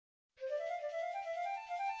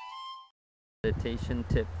Meditation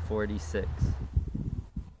tip 46.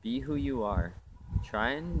 Be who you are.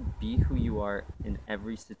 Try and be who you are in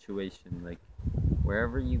every situation. Like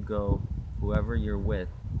wherever you go, whoever you're with,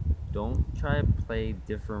 don't try to play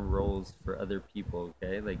different roles for other people,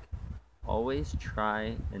 okay? Like always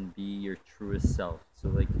try and be your truest self. So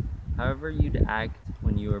like however you'd act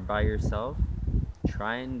when you were by yourself,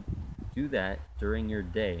 try and do that during your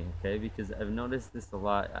day, okay? Because I've noticed this a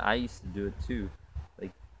lot. I used to do it too.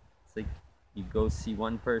 Like it's like you go see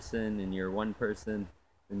one person and you're one person,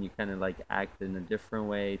 and you kind of like act in a different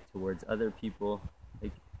way towards other people.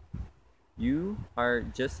 Like you are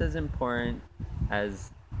just as important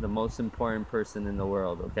as the most important person in the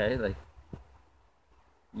world, okay? Like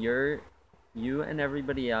you're you and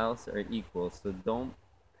everybody else are equal, so don't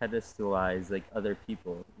pedestalize like other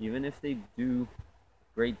people, even if they do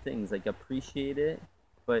great things. Like appreciate it,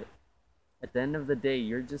 but at the end of the day,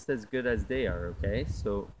 you're just as good as they are, okay?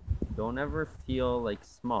 So don't ever feel like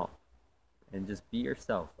small, and just be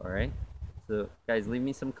yourself, all right? So guys, leave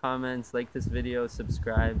me some comments, like this video,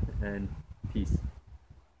 subscribe, and peace.